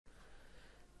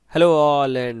Hello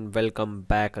all and welcome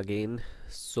back again.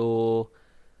 So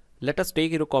let us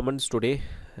take your comments today.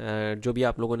 जो भी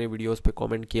आप लोगों ने वीडियोस पे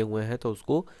कमेंट किए हुए हैं तो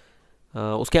उसको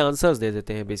उसके आंसर्स दे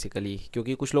देते हैं बेसिकली,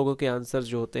 क्योंकि कुछ लोगों के आंसर्स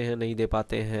जो होते हैं नहीं दे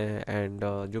पाते हैं एंड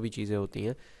जो भी चीज़ें होती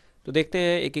हैं तो देखते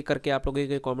हैं एक एक करके आप लोगों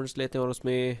के कमेंट्स लेते हैं और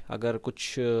उसमें अगर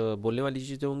कुछ बोलने वाली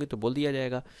चीज़ें होंगी तो बोल दिया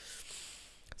जाएगा।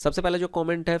 सबसे पहले जो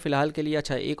कमेंट है फ़िलहाल के लिए,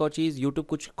 अच्छा एक और चीज़, यूट्यूब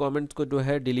कुछ कमेंट्स को जो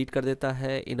है डिलीट कर देता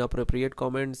है, इनअप्रोप्रिएट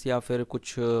कमेंट्स या फिर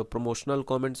कुछ प्रमोशनल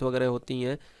कमेंट्स वगैरह होती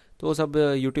हैं तो वो सब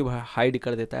यूट्यूब हाइड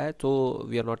कर देता है, तो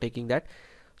we are not taking that.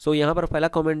 सो यहाँ पर पहला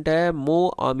कमेंट है मो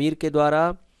आमिर के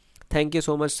द्वारा, thank you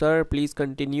so much sir, please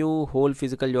continue whole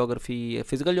physical geography.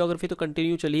 Physical geography तो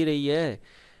कंटिन्यू चल ही रही है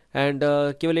एंड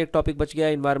केवल एक टॉपिक बच गया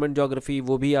इन्वायरमेंट जोग्राफी,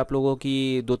 वो भी आप लोगों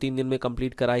की 2-3 दिन में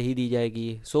कंप्लीट करा ही दी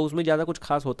जाएगी। सो उसमें ज़्यादा कुछ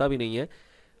खास होता भी नहीं है,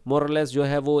 मोरलेस जो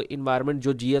है वो इन्वायरमेंट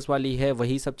जो जीएस वाली है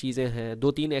वही सब चीज़ें हैं।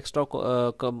 2-3 एक्स्ट्रा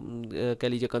कह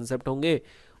लीजिए कंसेप्ट होंगे,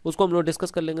 उसको हम लोग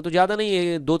डिस्कस कर लेंगे, तो ज़्यादा नहीं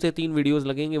है, 2 से 3 वीडियोस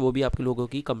लगेंगे, वो भी आपके लोगों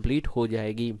की कंप्लीट हो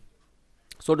जाएगी।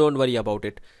 So don't worry about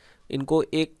it, इनको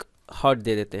एक हार्ट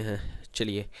दे देते हैं।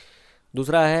 चलिए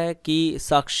दूसरा है कि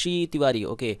साक्षी Tiwari,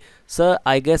 okay sir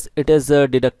I guess it is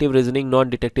deductive reasoning non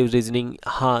deductive reasoning.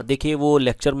 हाँ देखिए, वो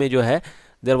लेक्चर में जो है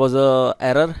there was a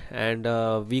error and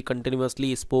we continuously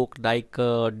spoke like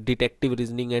detective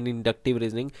reasoning and inductive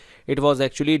reasoning. It was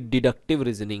actually deductive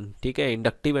reasoning, ठीक है,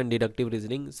 inductive and deductive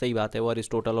reasoning सही बात है, वो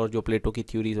अरिस्टोटल और जो प्लेटो की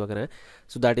थ्योरीज वगैरह हैं,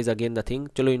 so that is again the thing.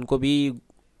 चलो इनको भी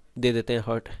दे देते हैं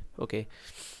हर्ट, ओके।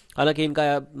 हालांकि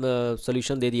इनका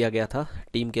सोल्यूशन दे दिया गया था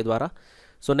टीम के द्वारा।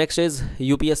 So next is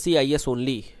UPSC IAS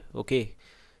only, okay,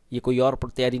 ये कोई और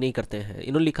तैयारी नहीं करते हैं।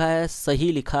 इन्होंने लिखा है,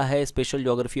 सही लिखा है, स्पेशल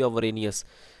ज्योग्राफी ऑफ वरेनियस,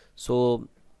 सो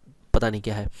पता नहीं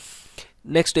क्या है।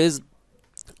 Next is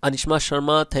अनिश्मा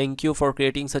Sharma, thank you for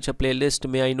creating such a playlist,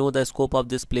 may I know the scope of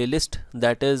this playlist,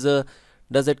 that is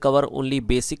does it cover only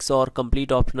basics और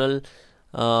complete optional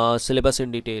syllabus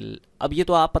in detail. अब ये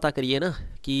तो आप पता करिए ना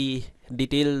कि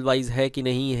डिटेल वाइज है कि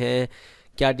नहीं है,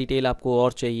 क्या डिटेल आपको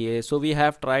और चाहिए। So we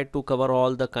have tried to cover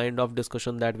all the kind of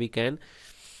discussion that we can,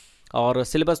 और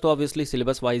सिलेबस तो ऑब्वियसली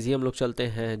सिलेबस वाइज ही हम लोग चलते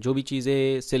हैं। जो भी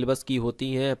चीज़ें सिलेबस की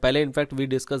होती हैं, पहले in fact we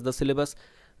discuss the syllabus,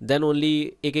 then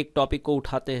only एक एक टॉपिक को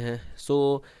उठाते हैं।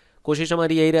 सो कोशिश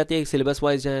हमारी यही रहती है कि सिलेबस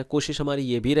वाइज जाए, कोशिश हमारी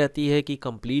ये भी रहती है कि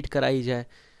कंप्लीट कराई जाए,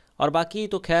 और बाकी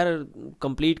तो खैर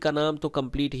कंप्लीट का नाम तो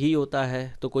कंप्लीट ही होता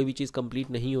है, तो कोई भी चीज़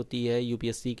कंप्लीट नहीं होती है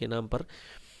यूपीएससी के नाम पर,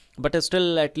 बट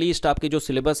स्टिल एटलीस्ट आपके जो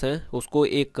सिलेबस हैं उसको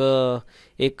एक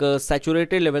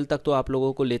सैचुरेटेड लेवल तक तो आप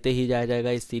लोगों को लेते ही जाया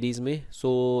जाएगा इस सीरीज़ में।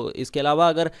 सो इसके अलावा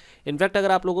अगर इनफैक्ट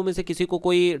अगर आप लोगों में से किसी को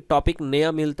कोई टॉपिक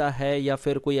नया मिलता है या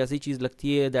फिर कोई ऐसी चीज़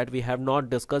लगती है that we have not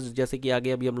discussed, जैसे कि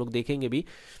आगे अभी हम लोग देखेंगे भी,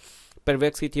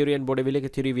 पेरवेक्स की थ्योरी एंड बोडेविले की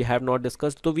theory we have not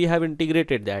discussed, तो वी हैव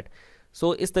इंटीग्रेटेड दैट।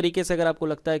 सो इस तरीके से अगर आपको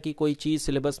लगता है कि कोई चीज़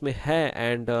सिलेबस में है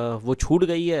एंड वो छूट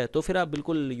गई है, तो फिर आप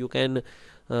बिल्कुल यू कैन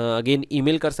अगेन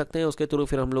ईमेल कर सकते हैं, उसके थ्रू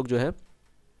फिर हम लोग जो है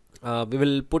we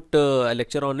will put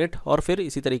lecture on it और फिर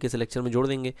इसी तरीके से लेक्चर में जोड़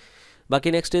देंगे।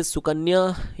 बाकी नेक्स्ट इज सुकन्या,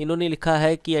 इन्होंने लिखा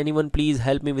है कि anyone please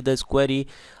help me with the query.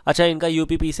 अच्छा, इनका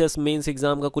यूपीपीसीएस मेंस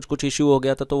एग्जाम का कुछ इशू हो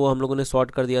गया था, तो वो हम लोगों ने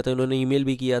सॉर्ट कर दिया था, इन्होंने ईमेल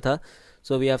भी किया था,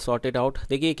 so we have sorted out.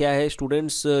 देखिए क्या है,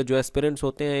 स्टूडेंट्स जो एस्पिरेंट्स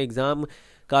होते हैं, एग्ज़ाम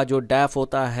का जो डैफ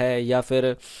होता है या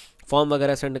फिर फॉर्म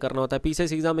वगैरह सेंड करना होता है,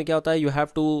 पीसीएस एग्ज़ाम में क्या होता है, you have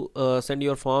to send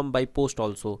your form by post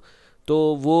also, तो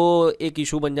वो एक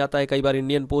इशू बन जाता है। कई बार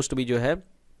इंडियन पोस्ट भी जो है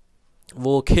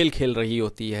वो खेल रही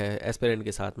होती है एस्पिरेंट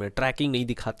के साथ में, ट्रैकिंग नहीं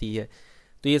दिखाती है,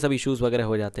 तो ये सब इश्यूज़ वगैरह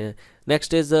हो जाते हैं।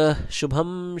 Next is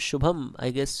Shubham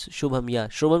I guess, Shubham या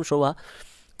शुभम शोभा,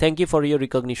 thank you for your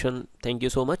recognition, thank you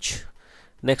so much.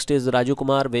 Next is Raju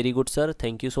Kumar, very good sir,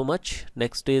 thank you so much.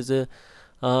 Next is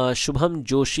Shubham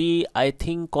Joshi, I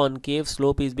think concave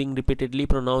slope is being repeatedly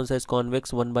pronounce as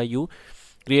convex one by you,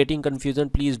 creating confusion,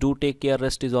 please do take care,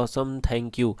 rest is awesome,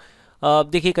 thank you.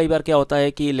 देखिए कई बार क्या होता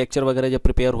है कि lecture वगैरह जब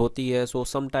prepare होती है, सो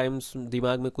समटाइम्स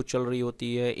दिमाग में कुछ चल रही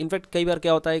होती है। इनफैक्ट कई बार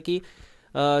क्या होता है कि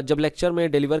जब लेक्चर में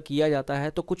डिलीवर किया जाता है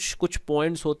तो कुछ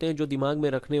पॉइंट्स होते हैं जो दिमाग में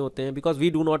रखने होते हैं, because we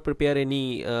do not prepare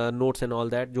any notes and all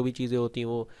that, जो भी चीज़ें होती हैं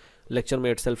वो लेक्चर में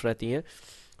इटसेल्फ रहती हैं।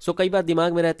 सो कई बार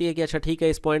दिमाग में रहती है कि अच्छा ठीक है,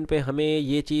 इस पॉइंट पे हमें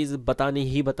ये चीज़ बतानी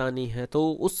ही बतानी है,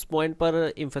 तो उस पॉइंट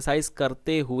पर एम्फेसाइज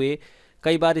करते हुए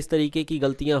कई बार इस तरीके की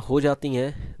गलतियां हो जाती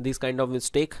हैं, this kind of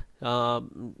mistake.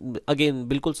 Again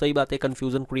बिल्कुल सही बात है,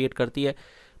 कन्फ्यूज़न क्रिएट करती है,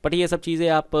 बट ये सब चीज़ें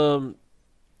आप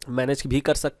मैनेज भी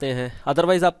कर सकते हैं,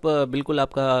 अदरवाइज़ आप बिल्कुल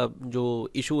आपका जो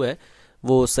इशू है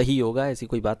वो सही होगा, ऐसी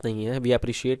कोई बात नहीं है। We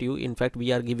appreciate you, in fact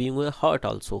we are giving you heart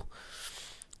also.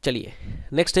 चलिए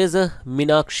next is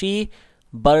Meenakshi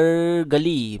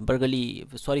बरगली,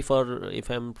 sorry for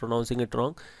if I am pronouncing it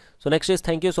wrong. So next is,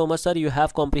 thank you so much sir, you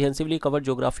have comprehensively covered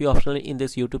geography optional in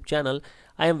this YouTube channel.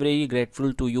 I am very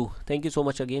grateful to you. Thank you so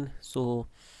much again. So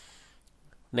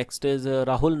next is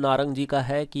Rahul Narang जी का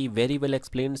है कि very well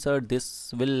explain sir,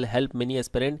 this will help many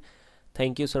aspirant.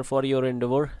 Thank you sir for your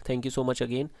Endeavour. Thank you so much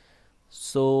again.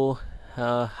 So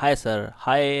hi sir.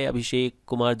 Hi Abhishek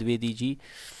Kumar Dwivedi ji.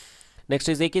 Next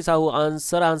is एक ही Sahu,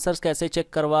 answers कैसे check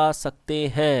करवा सकते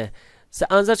हैं?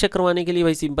 Answer check करवाने के लिए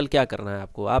भाई सिंपल क्या करना है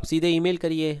आपको, आप सीधे ईमेल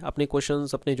करिए अपने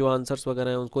क्वेश्चंस, अपने जो आंसर्स वगैरह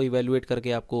हैं उनको इवेलुएट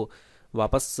करके आपको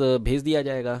वापस भेज दिया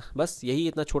जाएगा. बस यही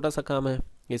इतना छोटा सा काम है,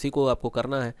 इसी को आपको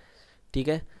करना है. ठीक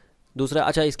है. दूसरा,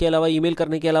 अच्छा इसके अलावा ईमेल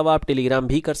करने के अलावा आप टेलीग्राम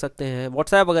भी कर सकते हैं.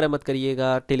 व्हाट्सएप वगैरह मत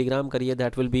करिएगा, टेलीग्राम करिए,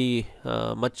 that will be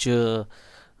much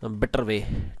better way.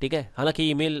 ठीक है. हालांकि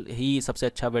ईमेल ही सबसे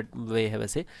अच्छा वे है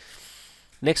वैसे.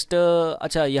 नेक्स्ट,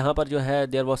 अच्छा यहाँ पर जो है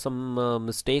there was some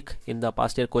mistake in the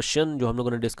past year question जो हम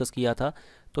लोगों ने डिस्कस किया था,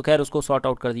 तो खैर उसको सॉर्ट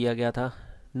आउट कर दिया गया था.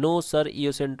 नो सर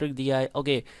ईओसेंट्रिक दिया है.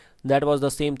 Okay, that was the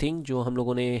same thing जो हम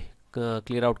लोगों ने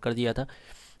क्लियर आउट कर दिया था.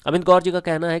 अमित गौर जी का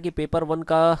कहना है कि पेपर 1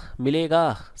 का मिलेगा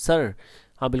सर.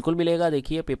 हाँ बिल्कुल मिलेगा.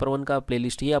 देखिए पेपर 1 का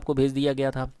प्लेलिस्ट ही आपको भेज दिया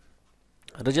गया था.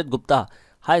 रजत Gupta,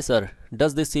 hi sir,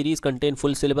 does this series contain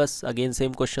full syllabus? Again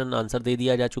same question, answer दे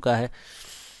दिया जा चुका है.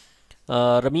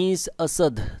 Ramiz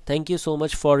Asad, thank you so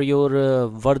much for your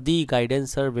वर्दी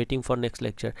guidance sir, waiting for next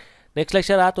lecture. Next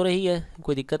lecture आ तो रही है,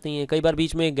 कोई दिक्कत नहीं है. कई बार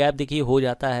बीच में गैप देखिए हो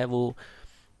जाता है, वो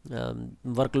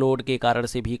वर्कलोड के कारण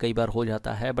से भी कई बार हो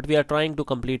जाता है, but we are trying to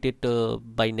complete it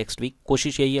by next week.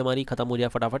 कोशिश यही है हमारी, ख़त्म हो जाए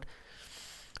फटाफट.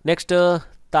 नेक्स्ट,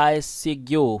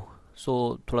 तायसिग्यो,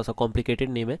 सो थोड़ा सा कॉम्प्लिकेटेड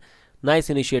नेम है.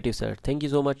 Nice initiative sir, thank you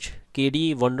so much.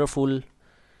 KD, wonderful.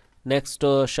 Next,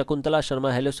 Shakuntala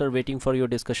Sharma, hello sir, waiting for your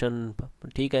discussion.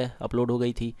 ठीक है, अपलोड हो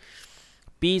गई थी.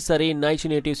 पी सरे, nice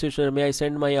initiative sir, may I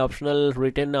send my optional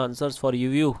written answers for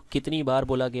review? कितनी बार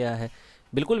बोला गया है?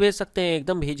 बिल्कुल भेज सकते हैं,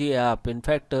 एकदम भेजिए आप.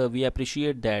 In fact we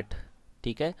appreciate that.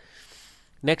 ठीक है.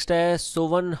 नेक्स्ट है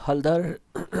सोवन Haldar,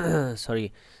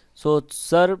 sorry. So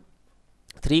sir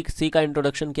 3C का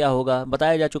इंट्रोडक्शन क्या होगा?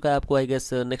 बताया जा चुका है आपको, आई गेस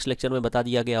नेक्स्ट लेक्चर में बता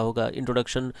दिया गया होगा.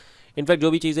 इंट्रोडक्शन, इनफैक्ट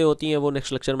जो भी चीज़ें होती हैं वो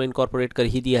नेक्स्ट लेक्चर में इनकॉर्पोरेट कर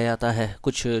ही दिया जाता है.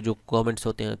 कुछ जो कमेंट्स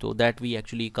होते हैं तो that we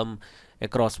actually come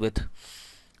across with.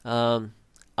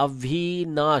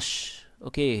 Avinash,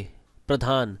 okay,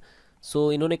 प्रधान.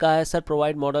 सो इन्होंने कहा है sir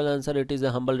provide model answer, it is a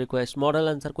humble request. Model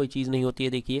answer कोई चीज़ नहीं होती है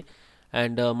देखिए.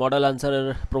 एंड मॉडल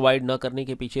आंसर प्रोवाइड ना करने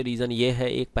के पीछे रीज़न ये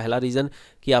है, एक पहला रीज़न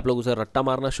कि आप लोग उसे रट्टा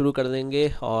मारना शुरू कर देंगे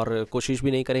और कोशिश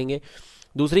भी नहीं करेंगे.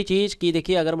 दूसरी चीज़ कि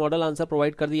देखिए अगर मॉडल आंसर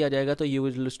प्रोवाइड कर दिया जाएगा तो you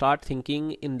will start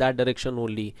thinking in that direction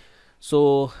only.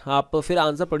 सो आप फिर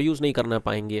आंसर प्रोड्यूस नहीं करना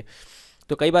पाएंगे.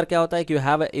 तो कई बार क्या होता है कि you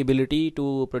have ability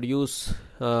to produce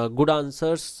good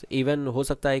answers. Even हो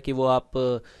सकता है कि वो आप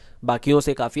बाकियों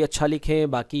से काफ़ी अच्छा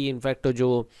लिखें, बाकी इनफैक्ट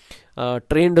जो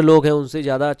ट्रेंड लोग हैं उनसे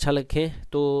ज़्यादा अच्छा लिखें.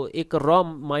 तो एक रॉ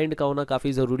माइंड का होना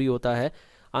काफ़ी ज़रूरी होता है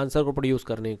आंसर को प्रोड्यूस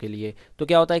करने के लिए. तो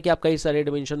क्या होता है कि आप कई सारे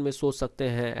डिमेंशन में सोच सकते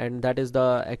हैं, and that is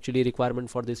the actually requirement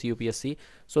for this UPSC.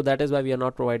 So that is why we are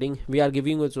not providing, we are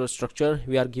giving you structure,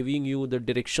 we are giving you the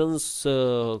directions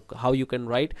how you can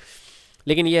write.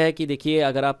 लेकिन यह है कि देखिए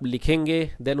अगर आप लिखेंगे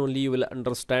then only you will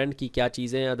understand कि क्या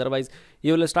चीज़ें हैं, otherwise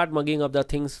you will start mugging up the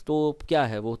things. तो क्या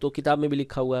है वो तो किताब में भी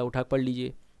लिखा हुआ है, उठा पढ़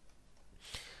लीजिए.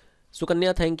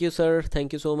 Sukanya, thank you sir,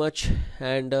 thank you so much.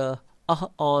 And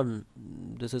on,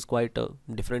 this is quite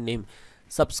different name.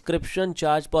 Subscription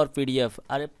charge पर पीडीएफ.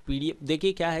 अरे पीडीएफ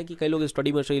देखिए क्या है कि कई लोग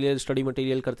स्टडी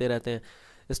मटेरियल करते रहते हैं.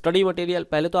 स्टडी मटेरियल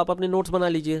पहले तो आप अपने नोट्स बना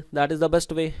लीजिए, that is the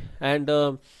best way. And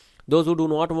those who do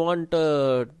not want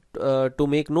to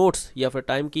make notes, या फिर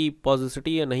टाइम की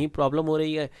पॉजिसिटी या नहीं प्रॉब्लम हो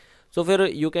रही है, सो फिर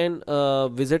यू कैन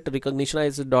विजिट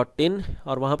recognition.in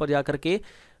और वहाँ पर जा करके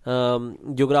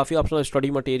ज्योग्राफी ऑप्शनल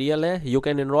स्टडी मटेरियल है, you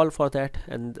can enrol for that.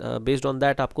 And based on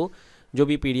that आपको जो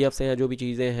भी पीडीएफ्स हैं, जो भी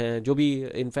चीज़ें हैं, जो भी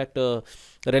इनफैक्ट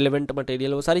रेलिवेंट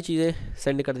मटेरियल, वो सारी चीज़ें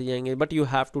सेंड कर दी जाएंगे. But you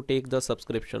have to take the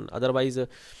subscription, otherwise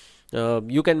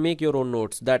you can make your own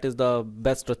notes. That is the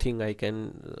best thing I can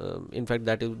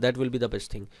that will be the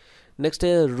best thing. Next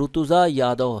है Rutuja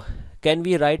Yadav, can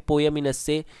we write poem in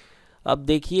essay? अब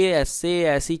देखिए essay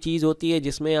ऐसी चीज़ होती है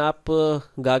जिसमें आप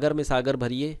गागर में सागर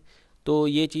भरिए. तो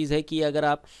ये चीज़ है कि अगर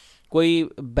आप कोई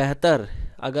बेहतर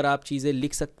अगर आप चीज़ें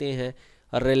लिख सकते हैं,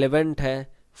 रेलेवेंट है,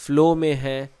 फ्लो में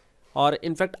है, और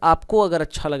इनफैक्ट आपको अगर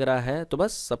अच्छा लग रहा है तो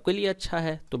बस सबके लिए अच्छा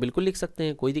है, तो बिल्कुल लिख सकते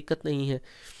हैं, कोई दिक्कत नहीं है.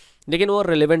 लेकिन वो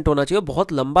रेलेवेंट होना चाहिए,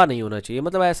 बहुत लंबा नहीं होना चाहिए.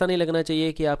 मतलब ऐसा नहीं लगना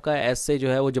चाहिए कि आपका ऐसे जो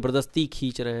है वो ज़बरदस्ती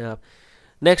खींच रहे हैं आप.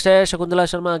 नेक्स्ट है Shakuntala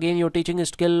Sharma, again your teaching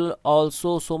skill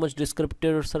also so much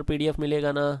descriptive sir, PDF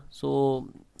मिलेगा ना? सो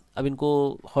अब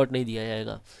इनको हर्ट नहीं दिया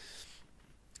जाएगा.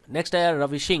 नेक्स्ट है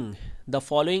Ravi Singh, the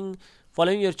following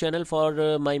Following your channel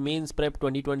for my mains prep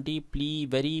 2020,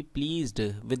 very pleased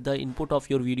with the input of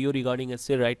your video regarding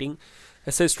essay writing,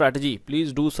 essay strategy.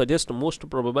 Please do suggest most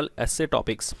probable essay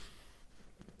topics.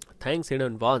 Thanks in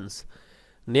advance.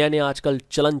 नया नया आजकल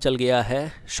चलन चल गया है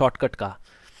shortcut का,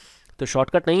 तो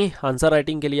shortcut नहीं, आंसर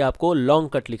राइटिंग के लिए आपको लॉन्ग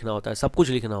कट लिखना होता है, सब कुछ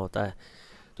लिखना होता है।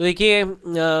 तो देखिए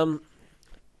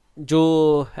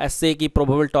जो ऐसे की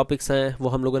प्रोबेबल टॉपिक्स हैं वो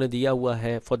हम लोगों ने दिया हुआ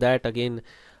है। फॉर दैट अगेन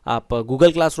आप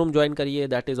गूगल क्लासरूम ज्वाइन करिए,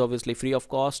 that is obviously free of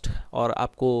cost, और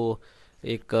आपको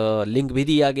एक लिंक भी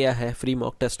दिया गया है फ्री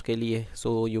मॉक टेस्ट के लिए,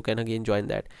 so you can again join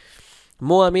that.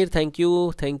 मो Aamir, thank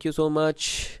you so much.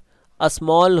 A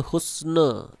small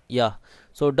हुस्न, या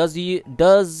so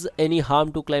does any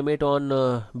harm to climate on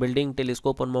building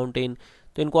telescope on mountain.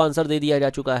 तो इनको आंसर दे दिया जा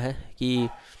चुका है कि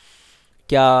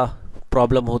क्या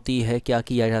प्रॉब्लम होती है, क्या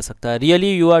किया जा सकता है।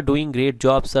 Really you are doing great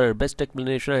job sir, best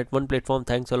explanation eight one platform,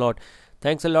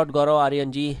 thanks a lot Gaurav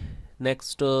Aryan ji.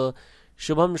 Next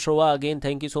Shubham श्रोवा again,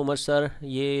 thank you so much sir,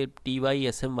 ये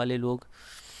TYSM वाले लोग।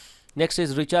 Next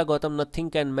is Richa Gautam, nothing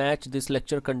can match this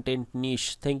lecture content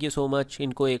niche, thank you so much,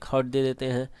 इनको एक heart दे देते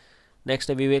हैं। Next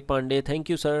है विवेक Pandey, thank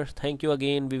you sir, thank you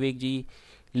again Vivek ji.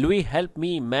 Louis help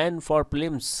me man for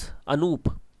prelims, Anoop,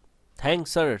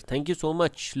 thanks sir, thank you so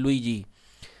much Louis ji.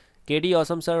 KD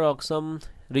awesome sir, awesome.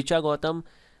 Richa Gautam,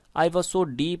 I was so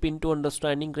deep in to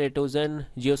understanding क्रेटोजन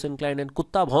जियोसिनक्लाइन and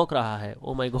कुत्ता भौंक रहा है,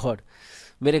 ओ माई God,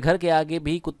 मेरे घर के आगे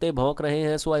भी कुत्ते भौंक रहे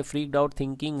हैं, सो आई फ्रीक्ड आउट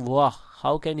थिंकिंग वाह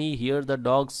how can he here the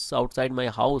dogs outside my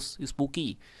house,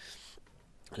 spooky,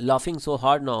 laughing so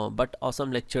hard now but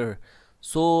awesome lecture.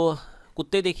 सो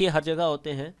कुत्ते देखिए हर जगह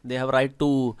होते हैं, they have right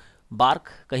to bark,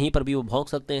 कहीं पर भी वो भौंक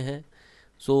सकते हैं,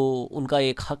 सो उनका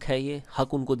एक हक है, ये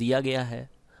हक उनको दिया गया है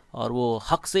और वो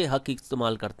हक से हक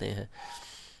इस्तेमाल करते हैं,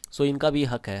 सो इनका भी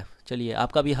हक है। चलिए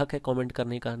आपका भी हक है कमेंट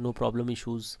करने का, नो प्रॉब्लम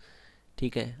इशूज़,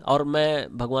 ठीक है। और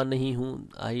मैं भगवान नहीं हूँ,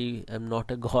 I am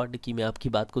not a God कि मैं आपकी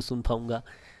बात को सुन पाऊँगा।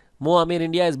 मो Aamir,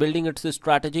 India is building it's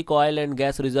strategic oil and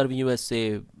gas reserve USA,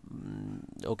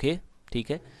 okay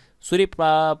ठीक है। सूर्य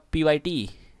PYT,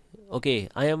 okay,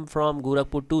 I am from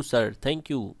Gorakhpur to sir,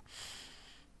 thank you.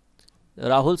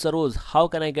 Rahul Saroj, how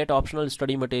can I get optional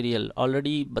study material,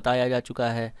 already बताया जा चुका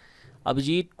है।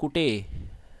 अभिजीत कुटे,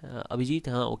 अभिजीत,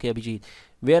 हाँ okay Abhijit,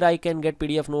 where I can get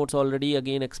PDF notes, already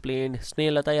again explain.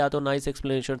 Snehlata Yadav, nice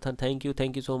explanation था, thank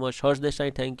you so much. Harsh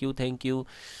Desai, thank you,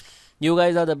 you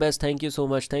guys are the best, thank you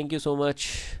so much.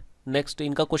 Next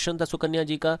इनका question था सुकन्या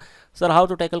जी का, sir how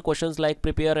to tackle questions like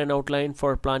prepare an outline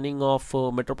for planning of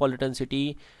metropolitan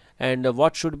city and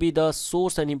what should be the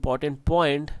source and important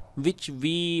point which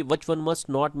one must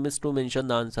not miss to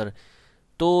mention the answer।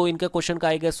 तो इनका question का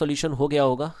I guess solution हो गया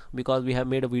होगा, because we have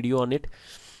made a video on it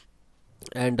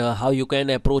and how you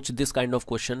can approach this kind of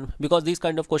question, because this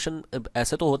kind of question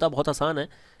ऐसे तो होता बहुत आसान है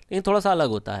लेकिन थोड़ा सा अलग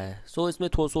होता है, सो इसमें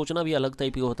सोचना भी अलग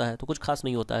टाइप की होता है, तो कुछ खास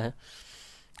नहीं होता है।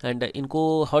 एंड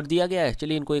इनको हर्ट दिया गया है,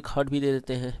 चलिए इनको एक हर्ट भी दे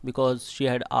देते हैं, because she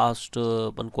had asked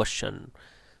one question,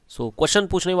 so question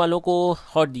पूछने वालों को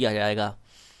हर्ट दिया जाएगा।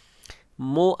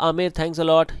 मो आमिर, थैंक्स अ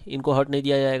लॉट, इनको हर्ट नहीं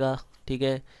दिया जाएगा, ठीक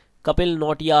है। Kapil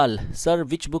Notiyal, sir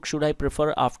which book should I prefer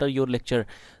after your lecture.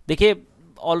 देखिए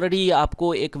ऑलरेडी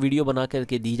आपको एक वीडियो बना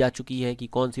करके दी जा चुकी है कि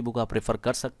कौन सी बुक आप प्रेफर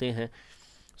कर सकते हैं,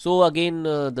 so again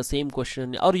the same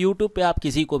question. और यूट्यूब पे आप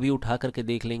किसी को भी उठा करके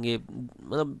देख लेंगे,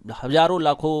 मतलब हज़ारों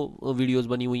लाखों वीडियोज़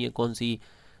बनी हुई हैं, कौन सी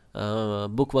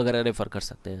बुक वगैरह रेफ़र कर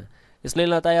सकते हैं। इसलिए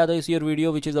लता यादव, इस your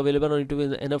video which is available on YouTube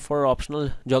NF for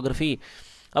optional geography.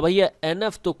 अब भैया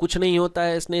एनएफ तो कुछ नहीं होता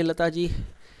है स्नेह लता जी,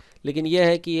 लेकिन यह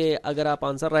है कि अगर आप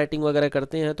आंसर राइटिंग वगैरह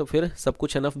करते हैं तो फिर सब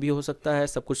कुछ एनफ भी हो सकता है,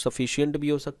 सब कुछ सफिशिएंट भी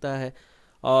हो सकता है,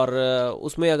 और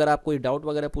उसमें अगर आप कोई डाउट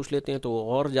वगैरह पूछ लेते हैं तो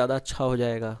और ज़्यादा अच्छा हो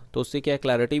जाएगा, तो उससे क्या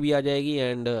क्लैरिटी भी आ जाएगी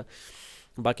एंड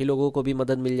बाकी लोगों को भी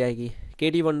मदद मिल जाएगी।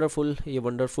 KD वंडरफुल, ये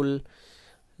wonderful.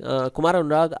 Kumar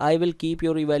Anurag, I will keep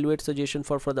your evaluate suggestion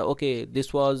for further, okay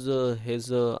this was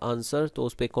his answer, तो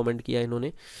उस पर कमेंट किया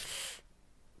इन्होंने।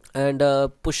 एंड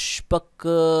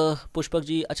पुष्पक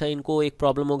जी, अच्छा इनको एक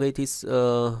प्रॉब्लम हो गई थी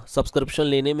सब्सक्रिप्शन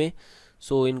लेने में,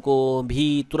 सो इनको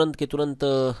भी तुरंत के तुरंत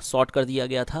सॉर्ट कर दिया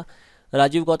गया था।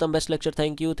 Rajiv Gautam, best lecture,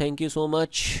 thank you so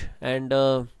much. And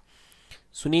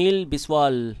Sunil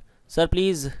Biswal, sir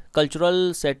please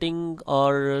cultural setting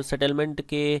और सेटलमेंट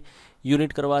के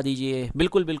यूनिट करवा दीजिए।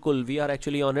 बिल्कुल, we are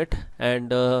actually on it and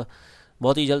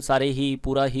बहुत ही जल्द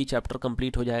पूरा ही चैप्टर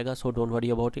कंप्लीट हो जाएगा, so don't worry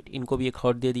about it. इनको भी एक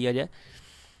हर्ट दे दिया जाए।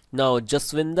 Now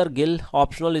Jaswinder Gill,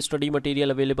 optional study material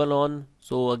available on,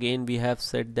 so again we have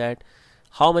said that.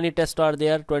 How many test are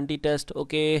there, 20 test,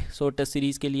 okay. So test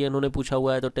series के लिए उन्होंने पूछा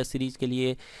हुआ है, तो टेस्ट सीरीज़ के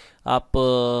लिए आप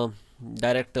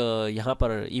डायरेक्ट यहाँ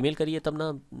पर ईमेल करिए तब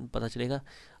ना पता चलेगा।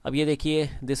 अब ये देखिए,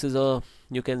 this is a,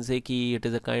 you can say कि it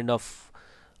is a kind of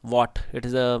what, it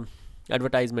is a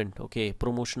advertisement, okay,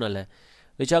 promotional है।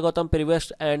 ऋचा गौतम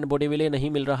प्रीवियस एंड बॉडीविले नहीं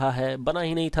मिल रहा है, बना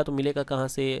ही नहीं था तो मिलेगा कहाँ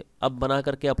से, अब बना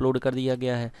करके अपलोड कर दिया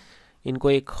गया है। इनको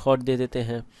एक हॉट दे देते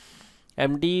हैं।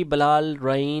 एमडी बलाल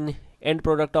राइन, and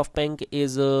product of Penck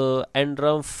is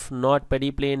एंड्रम्फ not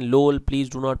पेडीप्लेन, lol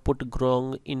please do not put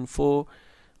ग्रोंग info,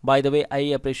 by the way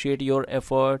I appreciate your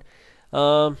effort.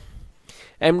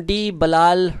 MD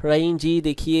बलाल रहीम जी,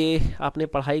 देखिए आपने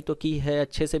पढ़ाई तो की है,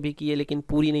 अच्छे से भी की है, लेकिन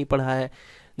पूरी नहीं पढ़ा है।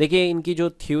 देखिए इनकी जो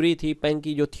थ्योरी थी, पेंग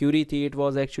की जो थ्योरी थी, it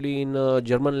was actually in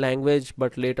German language,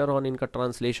 but later on इनका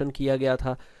ट्रांसलेशन किया गया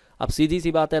था। अब सीधी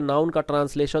सी बात है, नाउन का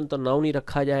ट्रांसलेशन तो नाउन ही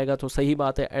रखा जाएगा, तो सही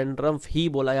बात है एंड्रम्फ ही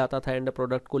बोला जाता था एंड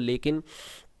प्रोडक्ट को, लेकिन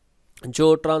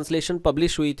जो ट्रांसलेशन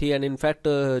पब्लिश हुई थी एंड इनफैक्ट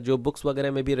जो बुक्स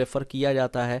वगैरह में भी रेफ़र किया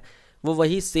जाता है, वो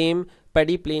वही सेम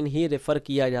पेडी प्लेन ही रेफ़र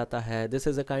किया जाता है। This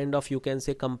is a kind of, you can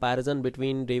say, comparison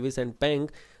between Davis and पेंग,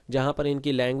 जहाँ पर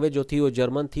इनकी लैंग्वेज जो थी वो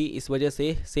जर्मन थी, इस वजह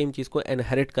से सेम चीज़ को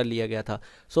इनहेरिट कर लिया गया था।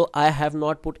 सो I have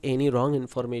not put any wrong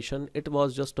information, it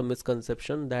was just a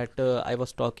misconception that I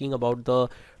was talking about the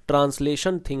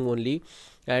translation thing only,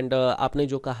 and आपने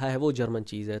जो कहा है वो जर्मन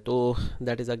चीज़ है, तो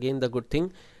that is again the good thing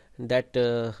that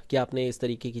कि आपने इस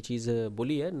तरीके की चीज़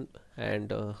बोली है, and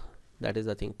that is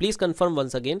the thing. Please confirm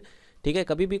once again, ठीक है।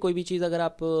 कभी भी कोई भी चीज़ अगर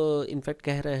आप इनफैक्ट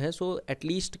कह रहे हैं, सो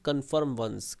एटलीस्ट कन्फर्म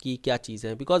वंस कि क्या चीज़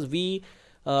है, because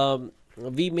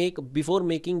we make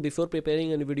before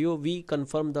preparing N video we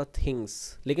confirm the things.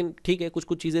 लेकिन ठीक है, कुछ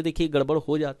कुछ चीज़ें देखिए गड़बड़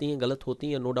हो जाती हैं, गलत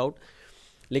होती हैं, नो डाउट,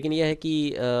 लेकिन यह है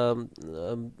कि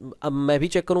अब मैं भी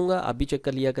चेक करूँगा, आप भी चेक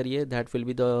कर लिया करिए, that will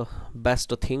be the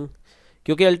best thing,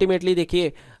 क्योंकि अल्टीमेटली देखिए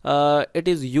it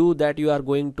is you that you are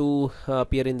going to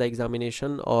appear in the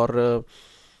examination, और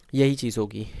यही चीज़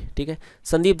होगी, ठीक है।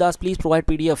 संदीप दास please provide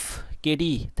PDF.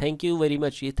 KD thank you very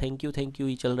much, ये थैंक यू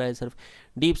ही चल रहा है सिर्फ।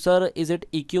 Deep sir, is it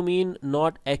इक्यूमीन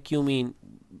not एक्यूमीन,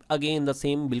 again the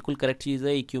same, बिल्कुल करेक्ट चीज़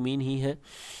है, इक्यूमीन ही है।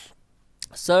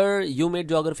 Sir you made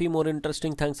geography more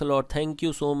interesting, thanks a lot, thank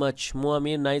you so much.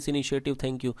 मोआमीर, nice initiative,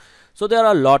 thank you. So there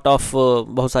are lot of,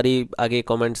 बहुत सारी आगे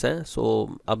comments हैं, सो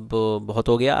अब बहुत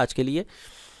हो गया आज के लिए।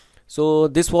 So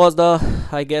this was the,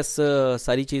 I guess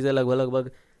सारी चीज़ें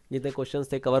लगभग जितने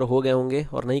क्वेश्चंस थे कवर हो गए होंगे,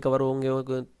 और नहीं कवर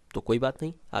होंगे तो कोई बात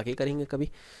नहीं, आगे करेंगे कभी।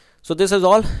 So this is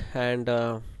all, and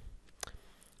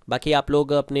बाकी आप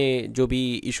लोग अपने जो भी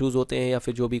इश्यूज़ होते हैं या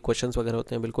फिर जो भी क्वेश्चंस वगैरह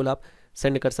होते हैं, बिल्कुल आप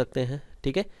सेंड कर सकते हैं,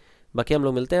 ठीक है। बाकी हम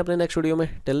लोग मिलते हैं अपने नेक्स्ट वीडियो में,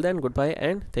 till then good bye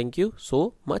and thank you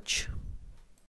so much.